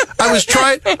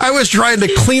I was trying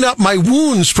to clean up my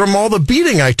wounds from all the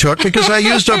beating I took because I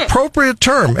used an appropriate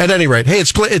term. At any rate, hey,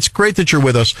 it's great that you're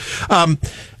with us.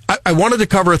 I wanted to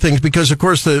cover things because, of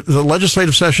course, the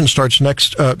legislative session starts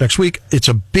next week. It's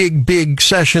a big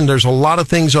session. There's a lot of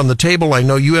things on the table. I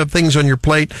know you have things on your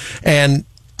plate, and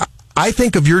I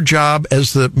think of your job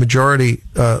as the majority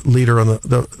leader on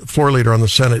the floor leader on the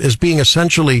Senate as being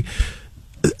essentially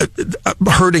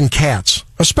herding cats,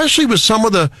 especially with some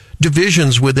of the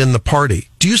divisions within the party.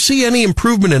 Do you see any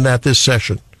improvement in that this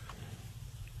session?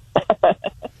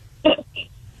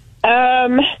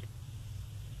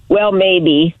 Well,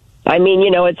 maybe. I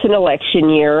mean, it's an election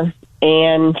year,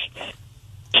 and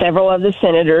several of the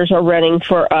senators are running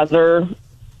for other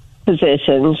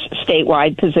positions,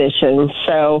 statewide positions.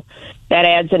 So that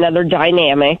adds another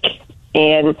dynamic.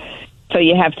 And so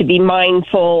you have to be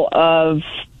mindful of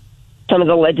some of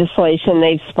the legislation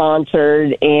they've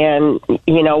sponsored and,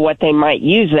 what they might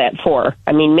use that for.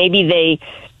 I mean, maybe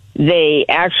they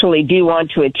actually do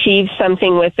want to achieve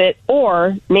something with it,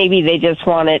 or maybe they just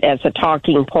want it as a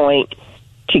talking point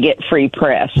to get free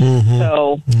press. Mm-hmm.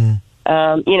 So,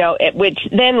 which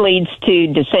then leads to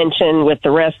dissension with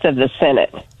the rest of the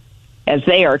Senate as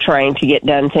they are trying to get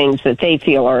done things that they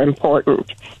feel are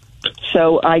important.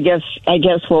 So I guess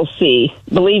we'll see.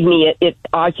 Believe me, it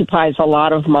occupies a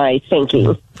lot of my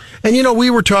thinking. And, we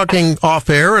were talking off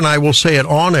air, and I will say it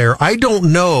on air. I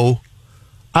don't know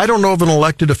of an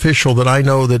elected official that I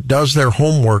know that does their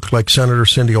homework like Senator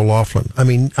Cindy O'Loughlin. I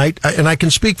mean, I can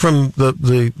speak from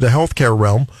the healthcare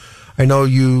realm. I know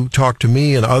you talked to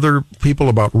me and other people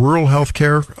about rural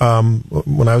healthcare.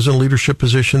 When I was in a leadership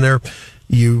position there,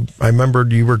 I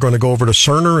remembered you were going to go over to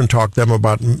Cerner and talk to them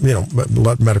about,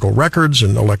 medical records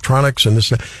and electronics and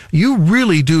this. You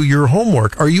really do your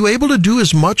homework. Are you able to do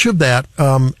as much of that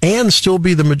and still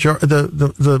be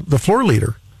the floor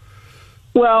leader?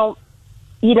 Well,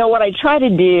 what I try to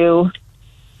do,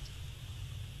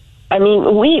 I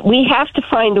mean, we have to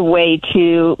find a way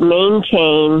to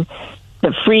maintain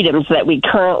the freedoms that we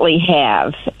currently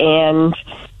have. And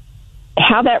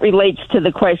how that relates to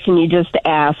the question you just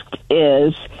asked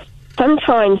is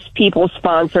sometimes people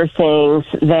sponsor things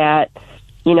that,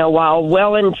 while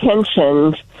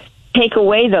well-intentioned, take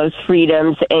away those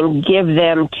freedoms and give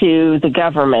them to the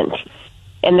government.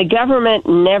 And the government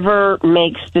never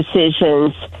makes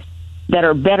decisions that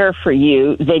are better for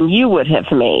you than you would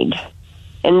have made.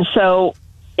 And so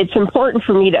it's important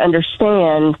for me to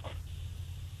understand,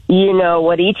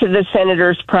 what each of the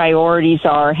senators' priorities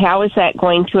are. How is that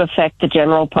going to affect the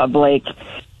general public?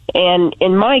 And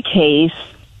in my case,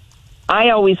 I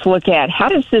always look at how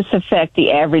does this affect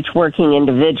the average working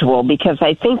individual? Because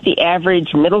I think the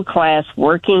average middle-class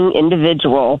working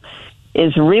individual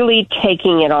is really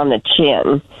taking it on the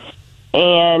chin.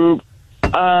 And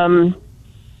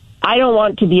I don't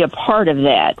want to be a part of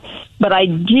that, but I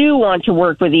do want to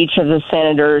work with each of the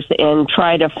senators and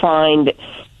try to find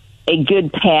a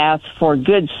good path for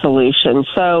good solutions.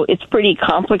 So it's pretty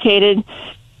complicated,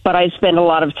 but I spend a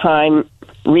lot of time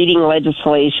reading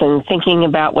legislation, thinking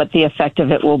about what the effect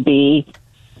of it will be.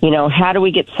 How do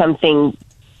we get something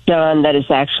done that is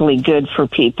actually good for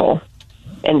people?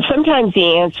 And sometimes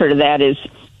the answer to that is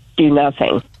do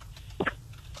nothing.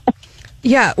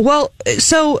 Yeah, well,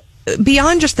 so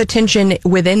beyond just the tension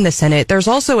within the Senate, there's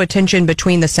also a tension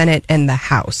between the Senate and the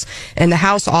House. And the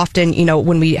House often,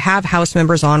 when we have House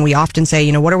members on, we often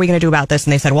say, what are we going to do about this?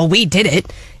 And they said, well, we did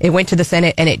it. It went to the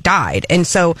Senate and it died. And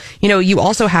so, you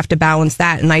also have to balance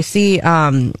that. And I see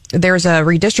there's a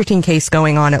redistricting case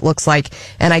going on, it looks like.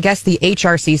 And I guess the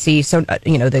HRCC, so,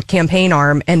 the campaign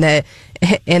arm and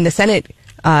the Senate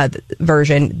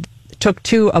version took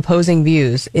two opposing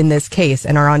views in this case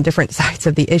and are on different sides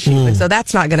of the issue. And so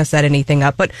that's not going to set anything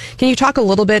up. But can you talk a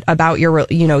little bit about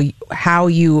how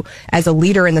you, as a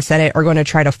leader in the Senate, are going to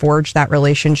try to forge that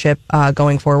relationship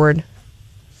going forward?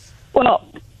 Well,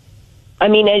 I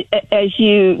mean, as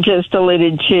you just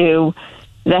alluded to,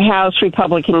 the House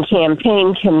Republican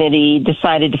Campaign Committee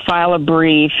decided to file a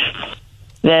brief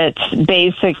that's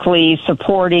basically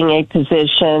supporting a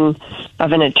position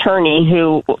of an attorney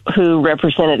who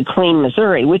represented Clean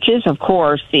Missouri, which is, of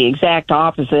course, the exact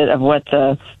opposite of what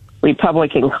the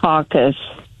Republican caucus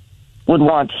would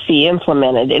want to see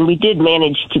implemented. And we did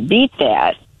manage to beat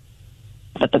that.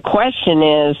 But the question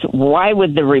is, why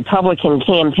would the Republican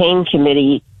Campaign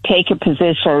Committee take a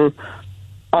position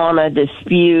on a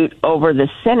dispute over the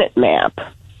Senate map?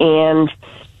 And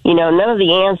none of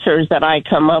the answers that I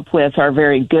come up with are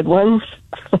very good ones.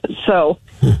 So,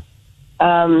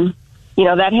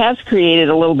 that has created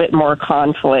a little bit more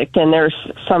conflict, and there's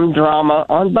some drama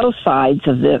on both sides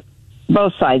of the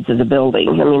both sides of the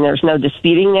building. I mean, there's no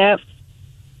disputing that.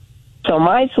 So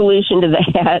my solution to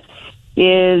that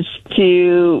is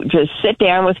to just sit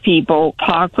down with people,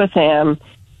 talk with them,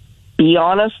 be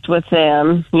honest with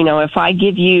them. You know, if I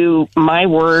give you my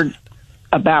word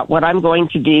about what I'm going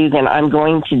to do, then I'm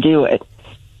going to do it.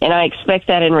 And I expect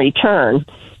that in return.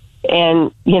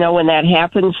 And, you know, when that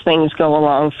happens, things go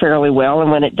along fairly well.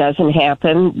 And when it doesn't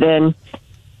happen, then,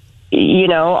 you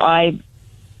know, I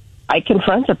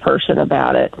confront a person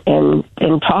about it and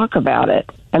talk about it.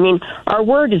 I mean, our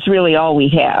word is really all we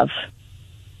have.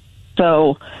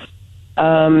 So,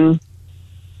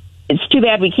 it's too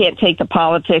bad we can't take the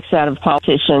politics out of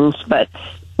politicians, but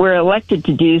we're elected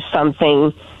to do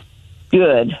something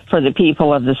good for the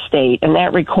people of the state, and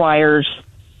that requires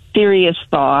serious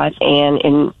thought,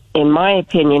 and in my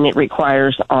opinion, it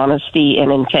requires honesty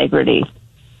and integrity.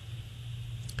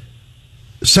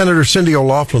 Senator Cindy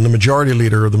O'Loughlin, the majority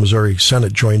leader of the Missouri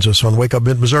Senate, joins us on Wake Up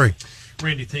Mid-Missouri.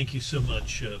 Randy, thank you so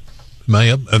much.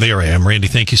 There I am. Randy,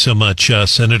 thank you so much.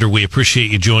 Senator, we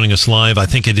appreciate you joining us live. I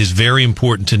think it is very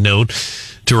important to note,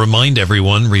 to remind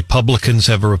everyone, Republicans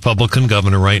have a Republican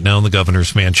governor right now in the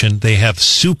governor's mansion. They have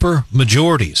super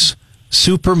majorities.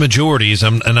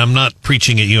 And I'm not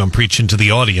preaching at you, I'm preaching to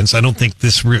the audience. I don't think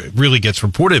this really gets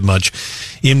reported much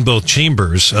in both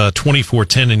chambers.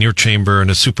 24-10 in your chamber and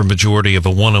a super majority of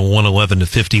a 111 to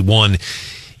 51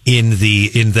 in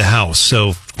the House.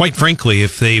 So quite frankly,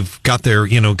 if they've got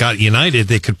united,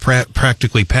 they could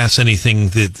practically pass anything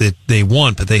that they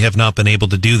want, but they have not been able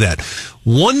to do that.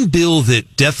 One bill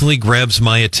that definitely grabs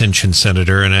my attention,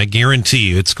 Senator, and I guarantee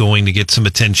you it's going to get some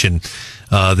attention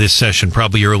this session,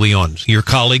 probably early on. Your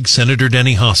colleague, Senator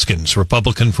Denny Hoskins,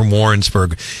 Republican from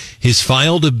Warrensburg, has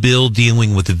filed a bill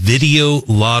dealing with video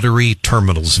lottery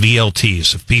terminals,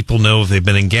 VLTs. If people know, if they've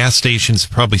been in gas stations,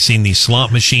 probably seen these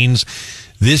slot machines.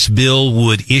 This bill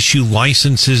would issue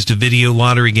licenses to video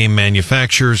lottery game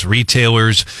manufacturers,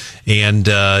 retailers, and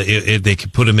they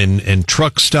could put them in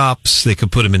truck stops. They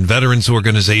could put them in veterans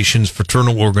organizations,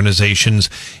 fraternal organizations,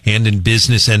 and in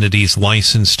business entities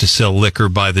licensed to sell liquor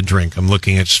by the drink. I'm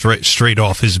looking at straight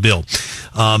off his bill.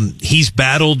 He's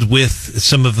battled with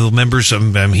some of the members.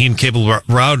 He and Cable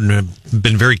Rowden have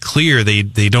been very clear they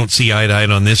don't see eye to eye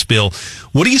on this bill.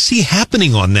 What do you see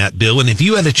happening on that bill? And if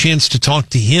you had a chance to talk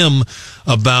to him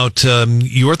about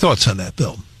your thoughts on that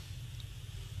bill.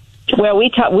 Well,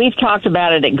 we've talked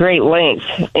about it at great length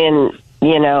in,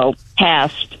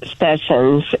 past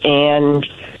sessions, and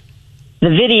the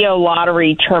video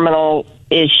lottery terminal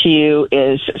issue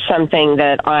is something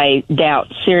that I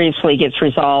doubt seriously gets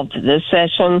resolved this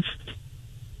session.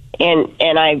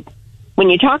 And when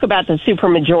you talk about the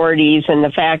supermajorities and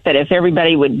the fact that if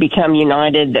everybody would become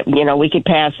united, that, we could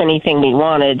pass anything we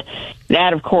wanted,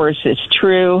 that, of course, is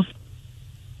true.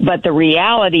 But the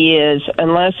reality is,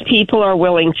 unless people are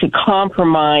willing to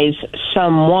compromise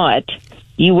somewhat,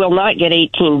 you will not get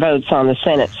 18 votes on the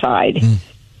Senate side.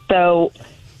 So,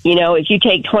 if you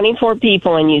take 24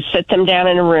 people and you sit them down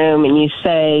in a room and you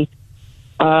say,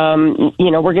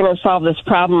 we're going to solve this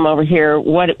problem over here,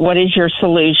 what is your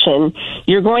solution?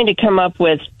 You're going to come up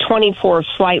with 24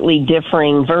 slightly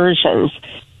differing versions.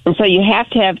 And so you have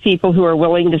to have people who are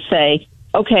willing to say,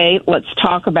 okay, let's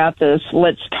talk about this.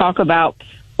 Let's talk about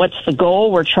what's the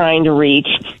goal we're trying to reach,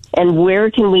 and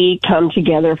where can we come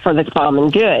together for the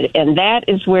common good? And that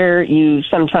is where you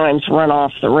sometimes run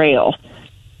off the rail.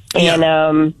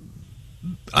 And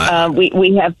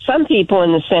we have some people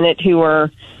in the Senate who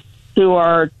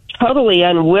are totally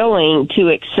unwilling to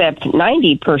accept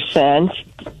 90%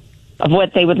 of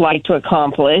what they would like to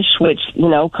accomplish, which,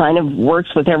 kind of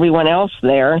works with everyone else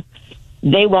there.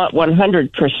 They want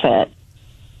 100%.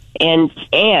 And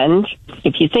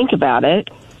if you think about it,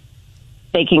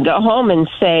 they can go home and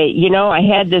say, I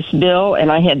had this bill and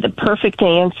I had the perfect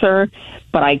answer,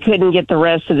 but I couldn't get the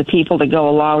rest of the people to go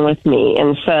along with me.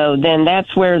 And so then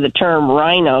that's where the term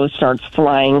RINO starts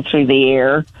flying through the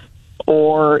air,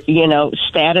 or,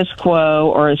 status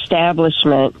quo or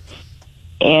establishment.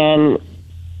 And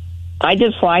I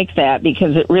dislike that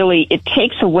because it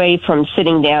takes away from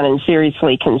sitting down and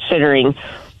seriously considering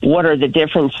what are the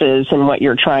differences in what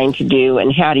you're trying to do,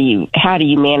 and how do you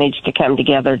manage to come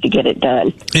together to get it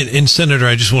done? And Senator,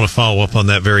 I just want to follow up on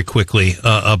that very quickly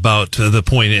about the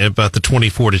point about the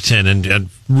 24-10, and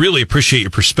really appreciate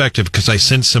your perspective, because I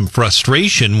sense some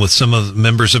frustration with some of the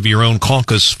members of your own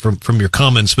caucus from your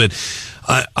comments. But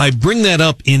I bring that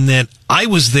up in that I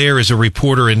was there as a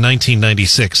reporter in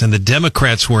 1996, and the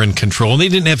Democrats were in control, and they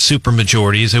didn't have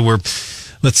supermajorities. They were,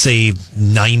 let's say,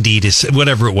 90 to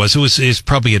whatever it was. It was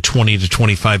probably a 20 to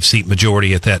 25 seat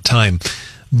majority at that time.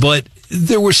 But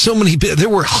there were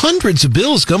hundreds of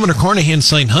bills. Governor Carnahan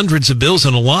signed hundreds of bills,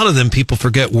 and a lot of them, people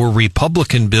forget, were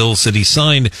Republican bills that he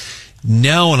signed.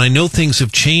 Now, and I know things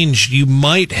have changed, you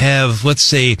might have, let's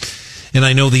say, and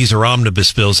I know these are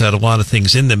omnibus bills that had a lot of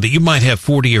things in them, but you might have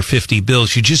 40 or 50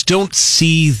 bills. You just don't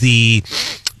see the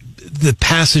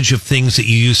passage of things that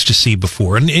you used to see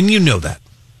before, and you know that.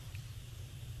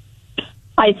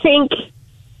 I think,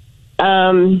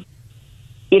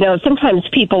 sometimes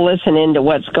people listen into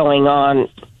what's going on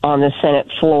the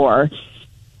Senate floor,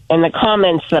 and the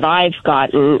comments that I've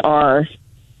gotten are,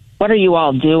 "What are you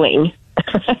all doing?"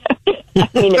 I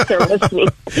mean, if they're listening.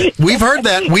 We've heard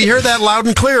that. We hear that loud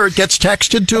and clear. It gets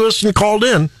texted to us and called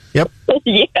in. Yep.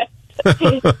 Yes.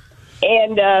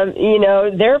 And,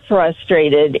 they're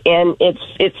frustrated, and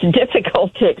it's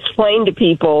difficult to explain to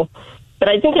people. But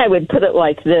I think I would put it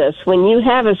like this. When you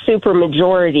have a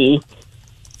supermajority,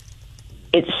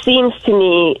 it seems to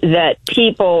me that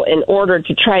people, in order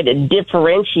to try to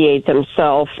differentiate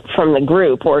themselves from the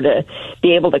group or to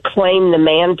be able to claim the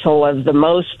mantle of the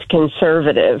most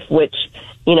conservative, which,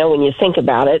 when you think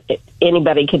about it,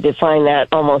 anybody could define that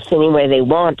almost any way they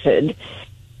wanted,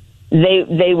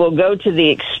 they will go to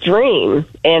the extreme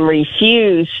and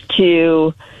refuse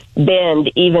to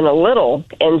bend even a little.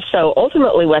 And so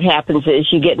ultimately what happens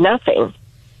is you get nothing,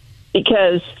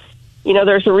 because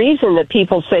there's a reason that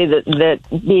people say that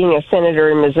being a senator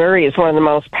in Missouri is one of the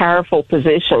most powerful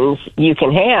positions you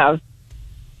can have,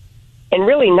 and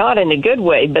really not in a good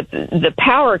way, but the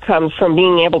power comes from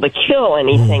being able to kill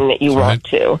anything that you want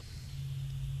to.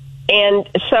 And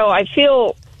so I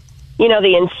feel,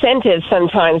 the incentive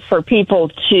sometimes for people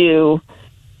to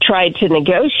try to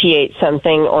negotiate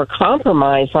something or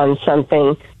compromise on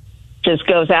something just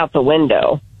goes out the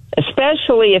window,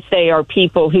 especially if they are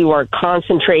people who are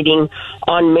concentrating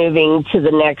on moving to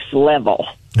the next level.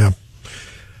 Yeah.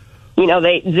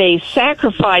 They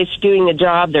sacrifice doing the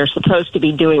job they're supposed to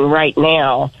be doing right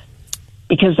now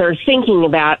because they're thinking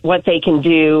about what they can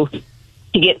do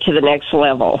to get to the next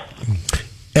level.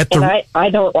 I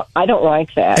don't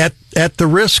like that. At the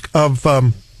risk of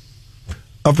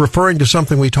referring to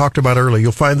something we talked about earlier,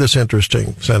 you'll find this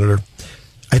interesting, Senator.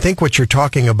 I think what you're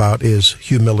talking about is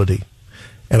humility.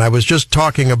 And I was just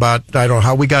talking about, I don't know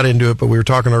how we got into it, but we were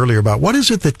talking earlier about what is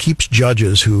it that keeps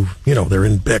judges who, they're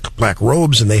in black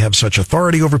robes and they have such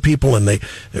authority over people and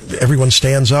everyone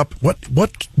stands up.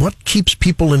 What keeps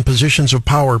people in positions of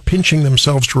power pinching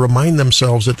themselves to remind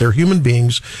themselves that they're human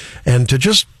beings and to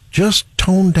just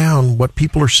tone down what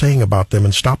people are saying about them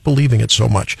and stop believing it so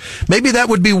much? Maybe that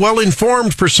would be well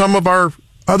informed for some of our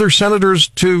other senators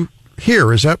to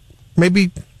hear. Is that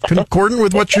maybe concordant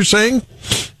with what you're saying?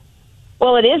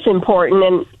 Well, it is important.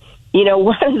 And,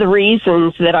 one of the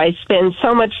reasons that I spend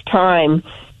so much time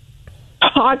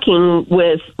talking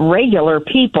with regular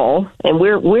people, and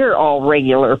we're all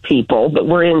regular people, but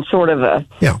we're in sort of a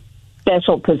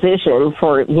special position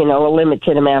for, a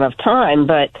limited amount of time.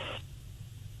 But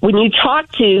when you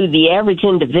talk to the average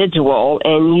individual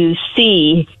and you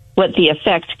see what the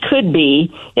effect could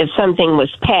be if something was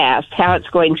passed, how it's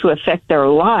going to affect their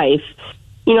life,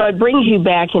 it brings you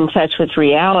back in touch with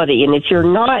reality. And if you're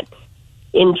not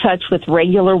in touch with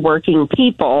regular working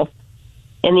people,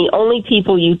 and the only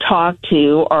people you talk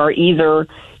to are either,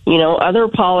 other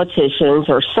politicians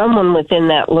or someone within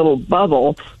that little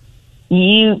bubble,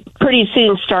 you pretty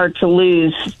soon start to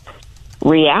lose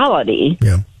reality.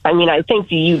 Yeah. I mean, I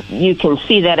think you can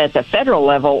see that at the federal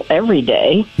level every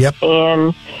day. Yep.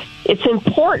 And it's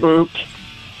important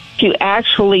to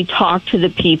actually talk to the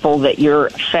people that you're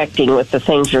affecting with the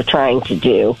things you're trying to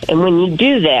do. And when you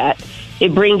do that,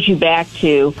 it brings you back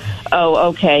to,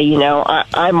 okay,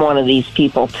 I'm one of these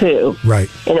people too. Right.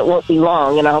 And it won't be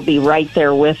long, and I'll be right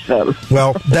there with them.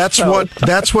 Well, that's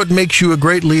what makes you a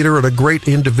great leader and a great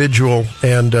individual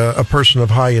and a person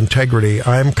of high integrity.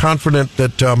 I'm confident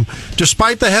that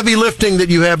despite the heavy lifting that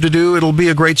you have to do, it'll be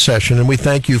a great session, and we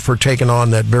thank you for taking on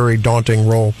that very daunting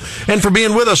role and for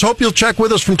being with us. Hope you'll check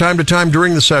with us from time to time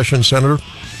during the session, Senator.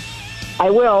 I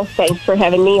will. Thanks for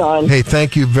having me on. Hey,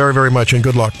 thank you very, very much, and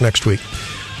good luck next week.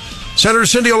 Senator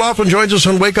Cindy O'Loughlin joins us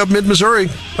on Wake Up Mid-Missouri.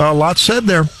 A lot said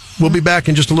there. We'll be back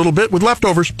in just a little bit with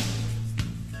leftovers.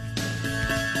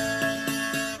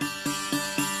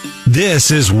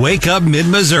 This is Wake Up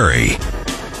Mid-Missouri